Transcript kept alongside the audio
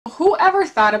ever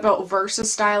thought about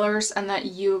VersaStylers and that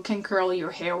you can curl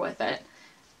your hair with it?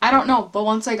 I don't know, but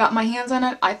once I got my hands on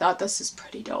it, I thought this is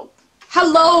pretty dope.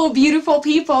 Hello beautiful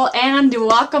people and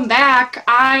welcome back.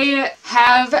 I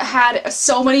have had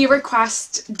so many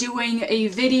requests doing a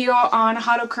video on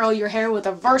how to curl your hair with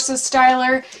a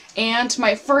VersaStyler, and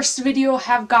my first video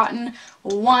have gotten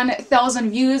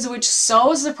 1,000 views, which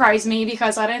so surprised me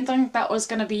because I didn't think that was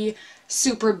gonna be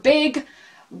super big,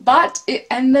 but it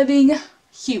ended up being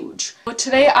huge. So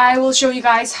today I will show you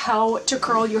guys how to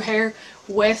curl your hair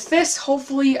with this.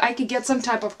 Hopefully I could get some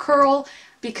type of curl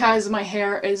because my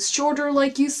hair is shorter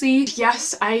like you see.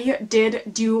 Yes, I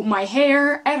did do my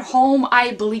hair at home.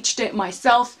 I bleached it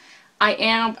myself. I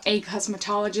am a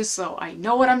cosmetologist, so I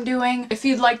know what I'm doing. If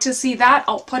you'd like to see that,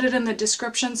 I'll put it in the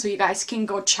description so you guys can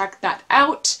go check that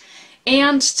out.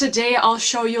 And today I'll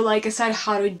show you, like I said,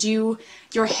 how to do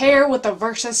your hair with a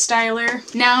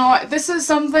VersaStyler. Now, this is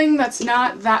something that's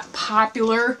not that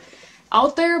popular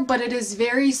out there, but it is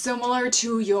very similar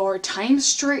to your time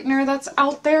straightener that's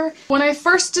out there. When I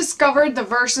first discovered the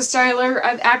VersaStyler,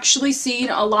 I've actually seen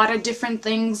a lot of different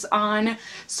things on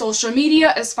social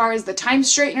media as far as the time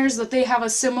straighteners, that they have a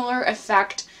similar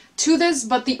effect to this,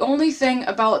 but the only thing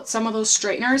about some of those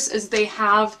straighteners is they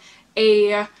have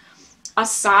a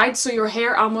side, so your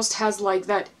hair almost has like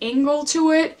that angle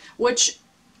to it, which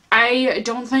I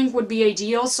don't think would be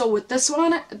ideal. So with this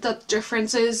one, the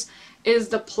difference is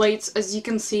the plates, as you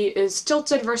can see, is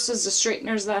tilted versus the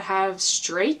straighteners that have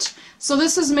straight. So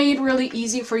this is made really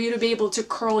easy for you to be able to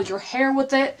curl your hair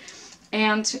with it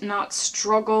and not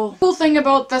struggle. The cool thing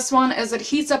about this one is it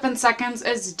heats up in seconds.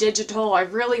 It's digital. I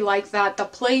really like that. The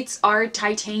plates are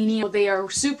titanium. They are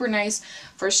super nice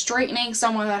for straightening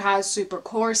someone that has super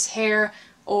coarse hair,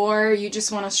 or you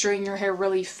just want to straighten your hair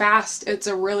really fast. It's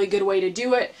a really good way to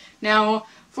do it. Now,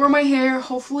 for my hair,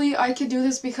 hopefully I could do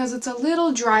this because it's a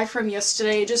little dry from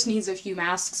yesterday. It just needs a few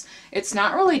masks. It's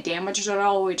not really damaged at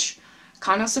all, which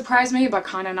kind of surprised me, but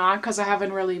kind of not, because I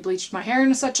haven't really bleached my hair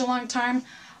in such a long time.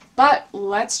 But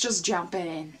let's just jump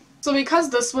in. So because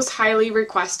this was highly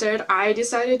requested, I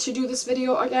decided to do this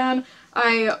video again.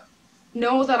 I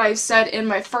know that I said in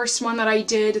my first one that I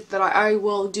did that I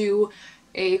will do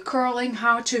a curling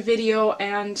how-to video,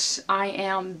 and I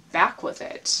am back with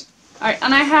it. Alright,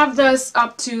 and I have this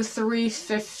up to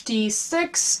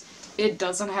 356. It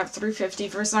doesn't have 350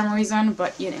 for some reason,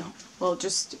 but you know, we'll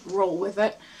just roll with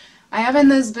it. I haven't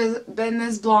been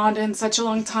this blonde in such a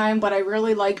long time, but I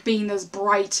really like being this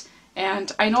bright. And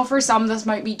I know for some this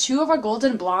might be too of a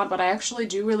golden blonde, but I actually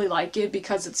do really like it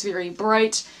because it's very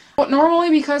bright. But normally,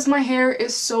 because my hair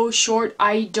is so short,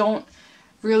 I don't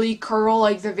really curl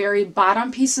like the very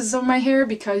bottom pieces of my hair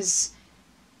because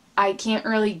I can't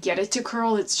really get it to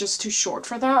curl. It's just too short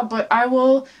for that. But I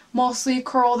will mostly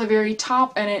curl the very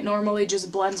top, and it normally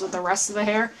just blends with the rest of the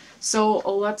hair. So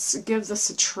let's give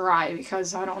this a try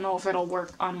because I don't know if it'll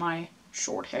work on my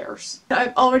short hairs.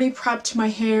 I've already prepped my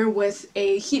hair with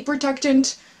a heat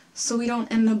protectant so we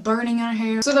don't end up burning our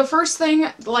hair. So the first thing,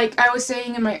 like I was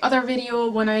saying in my other video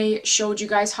when I showed you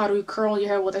guys how to curl your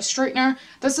hair with a straightener,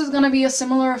 this is going to be a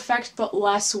similar effect but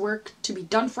less work to be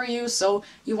done for you. So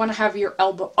you want to have your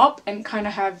elbow up and kind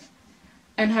of have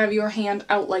your hand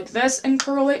out like this and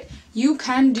curl it. You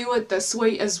can do it this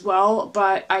way as well,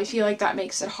 but I feel like that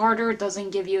makes it harder. It doesn't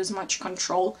give you as much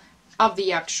control of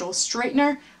the actual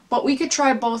straightener. But we could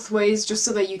try both ways just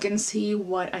so that you can see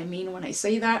what I mean when I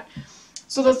say that.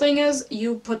 So the thing is,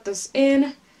 you put this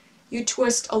in, you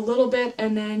twist a little bit,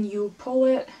 and then you pull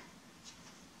it.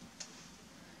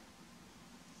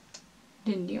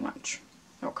 Didn't do much.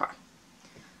 Okay.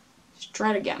 Let's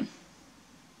try it again.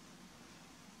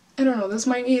 I don't know, this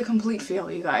might be a complete fail,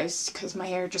 you guys, because my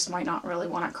hair just might not really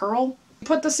want to curl.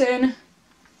 Put this in,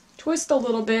 twist a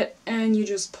little bit, and you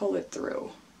just pull it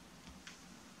through.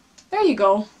 There you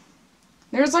go.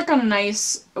 There's like a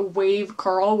nice wave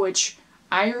curl, which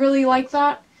I really like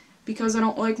that because I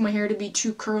don't like my hair to be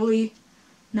too curly.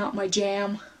 Not my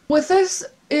jam. With this,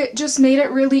 it just made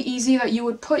it really easy that you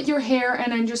would put your hair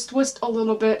and then just twist a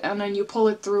little bit and then you pull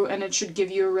it through and it should give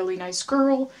you a really nice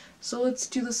curl. So let's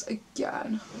do this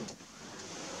again.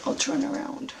 I'll turn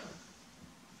around.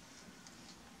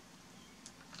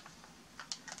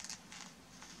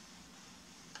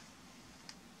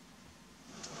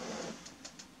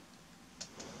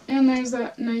 And there's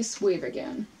that nice wave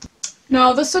again.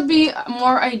 Now this would be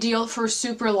more ideal for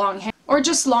super long hair or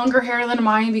just longer hair than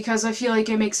mine because I feel like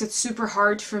it makes it super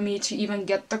hard for me to even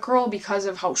get the curl because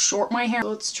of how short my hair is.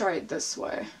 Let's try it this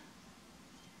way.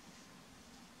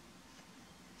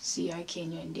 See, I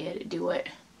can't even do it.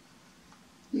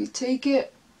 You take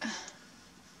it,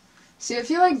 See, I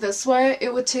feel like this way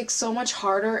it would take so much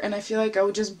harder and I feel like I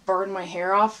would just burn my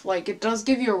hair off. Like, it does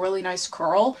give you a really nice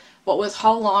curl, but with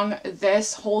how long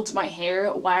this holds my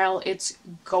hair while it's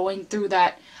going through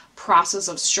that process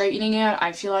of straightening it,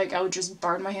 I feel like I would just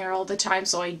burn my hair all the time,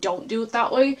 so I don't do it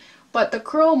that way. But the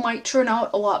curl might turn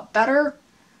out a lot better.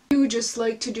 You just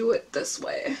like to do it this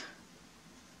way.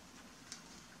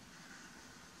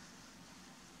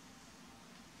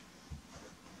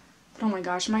 Oh my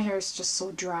gosh, my hair is just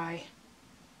so dry.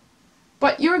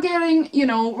 But you're getting, you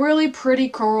know, really pretty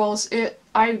curls.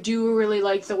 I do really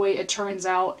like the way it turns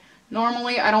out.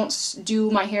 Normally, I don't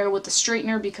do my hair with the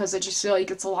straightener because I just feel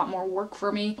like it's a lot more work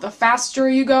for me. The faster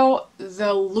you go,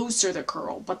 the looser the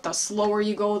curl. But the slower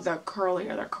you go, the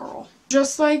curlier the curl.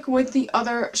 Just like with the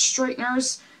other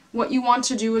straighteners, what you want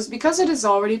to do is, because it is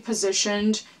already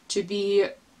positioned to be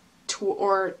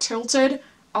tilted,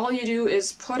 all you do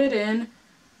is put it in.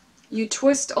 You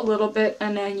twist a little bit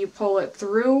and then you pull it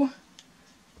through.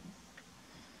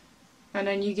 And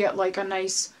then you get like a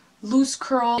nice loose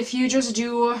curl. If you just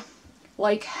do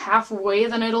like halfway,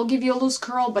 then it'll give you a loose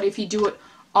curl. But if you do it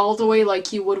all the way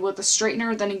like you would with a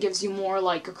straightener, then it gives you more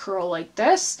like a curl like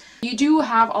this. You do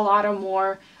have a lot of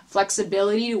more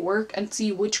flexibility to work and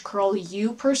see which curl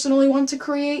you personally want to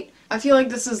create. I feel like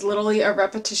this is literally a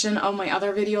repetition of my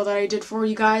other video that I did for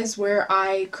you guys where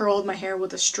I curled my hair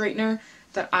with a straightener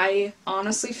that I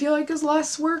honestly feel like is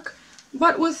less work.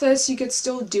 But with this, you could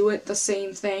still do it the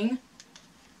same thing.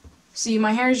 See,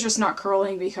 my hair is just not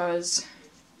curling because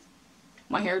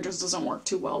my hair just doesn't work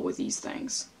too well with these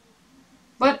things.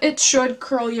 But it should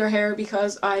curl your hair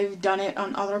because I've done it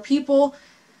on other people.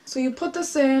 So you put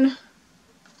this in,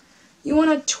 you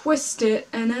want to twist it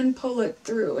and then pull it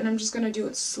through. And I'm just going to do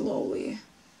it slowly.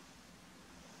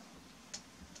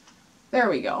 There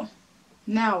we go.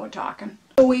 Now we're talking.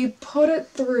 So we put it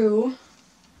through,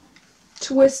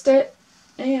 twist it,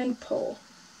 and pull.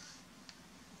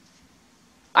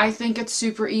 I think it's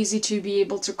super easy to be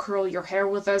able to curl your hair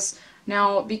with this.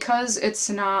 Now, because it's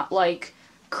not like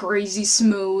crazy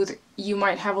smooth, you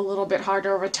might have a little bit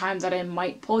harder over time that it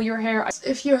might pull your hair.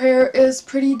 If your hair is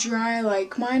pretty dry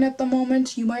like mine at the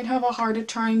moment, you might have a harder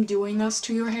time doing this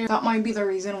to your hair. That might be the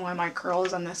reason why my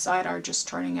curls on this side are just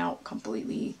turning out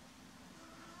completely.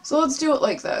 So let's do it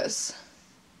like this.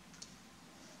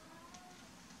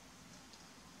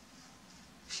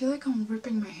 I feel like I'm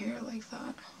ripping my hair like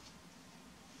that.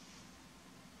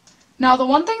 Now, the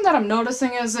one thing that I'm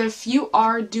noticing is if you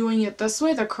are doing it this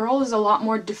way, the curl is a lot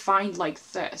more defined like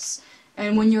this.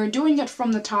 And when you're doing it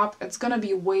from the top, it's going to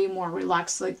be way more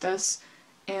relaxed like this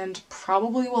and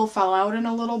probably will fall out in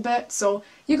a little bit. So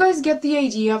you guys get the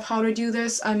idea of how to do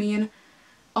this. I mean,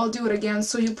 I'll do it again.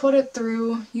 So you put it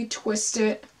through, you twist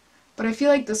it, but I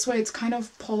feel like this way it's kind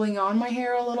of pulling on my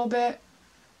hair a little bit.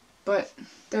 But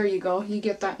there you go, you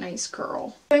get that nice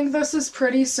curl. I think this is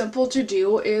pretty simple to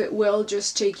do. It will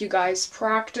just take you guys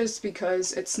practice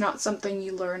because it's not something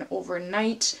you learn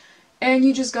overnight. And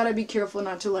you just gotta be careful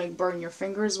not to like burn your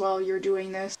fingers while you're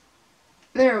doing this.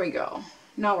 There we go.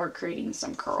 Now we're creating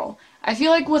some curl. I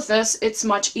feel like with this, it's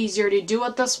much easier to do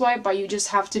it this way, but you just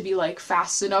have to be like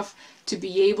fast enough to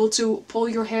be able to pull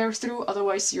your hair through.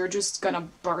 Otherwise, you're just gonna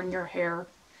burn your hair.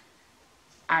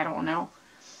 I don't know.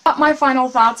 But my final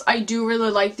thoughts, I do really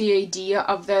like the idea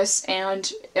of this,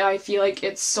 and I feel like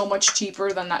it's so much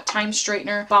cheaper than that time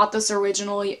straightener. Bought this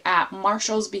originally at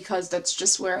Marshall's because that's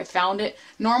just where I found it.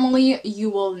 Normally, you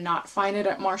will not find it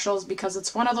at Marshall's because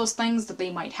it's one of those things that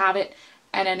they might have it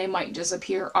and then it might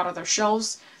disappear out of their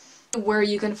shelves. Where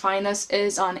you can find this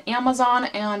is on Amazon,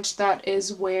 and that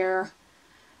is where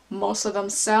most of them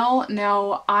sell.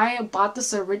 Now, I bought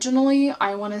this originally,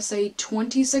 I want to say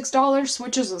 $26,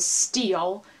 which is a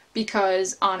steal,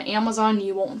 because on Amazon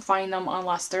you won't find them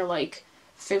unless they're like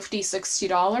 $50,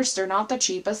 $60. They're not the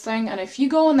cheapest thing, and if you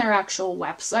go on their actual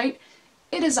website,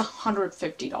 it is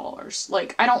 $150.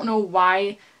 Like, I don't know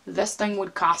why this thing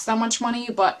would cost that much money,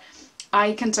 but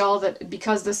I can tell that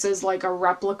because this is like a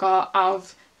replica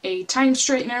of a time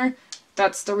straightener,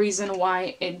 that's the reason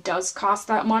why it does cost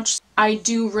that much. I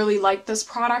do really like this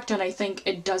product and I think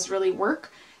it does really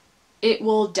work. It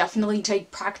will definitely take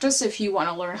practice if you want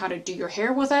to learn how to do your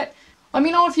hair with it. Let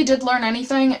me know if you did learn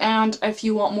anything, and if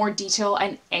you want more detail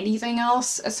and anything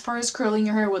else as far as curling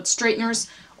your hair with straighteners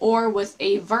or with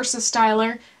a Versa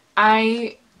styler.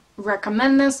 I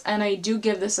recommend this and I do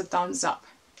give this a thumbs up.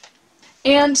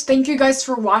 And thank you guys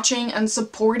for watching and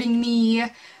supporting me.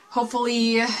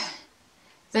 Hopefully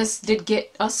this did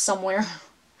get us somewhere.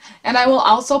 And I will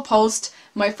also post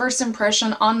my first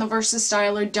impression on the Versa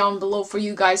styler down below for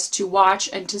you guys to watch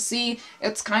and to see.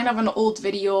 It's kind of an old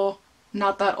video.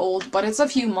 not that old, but it's a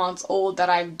few months old that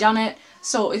I've done it.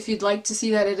 So if you'd like to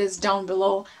see that, it is down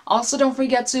below. Also, don't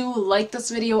forget to like this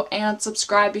video and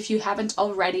subscribe if you haven't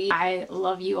already. I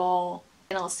love you all,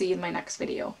 and I'll see you in my next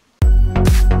video.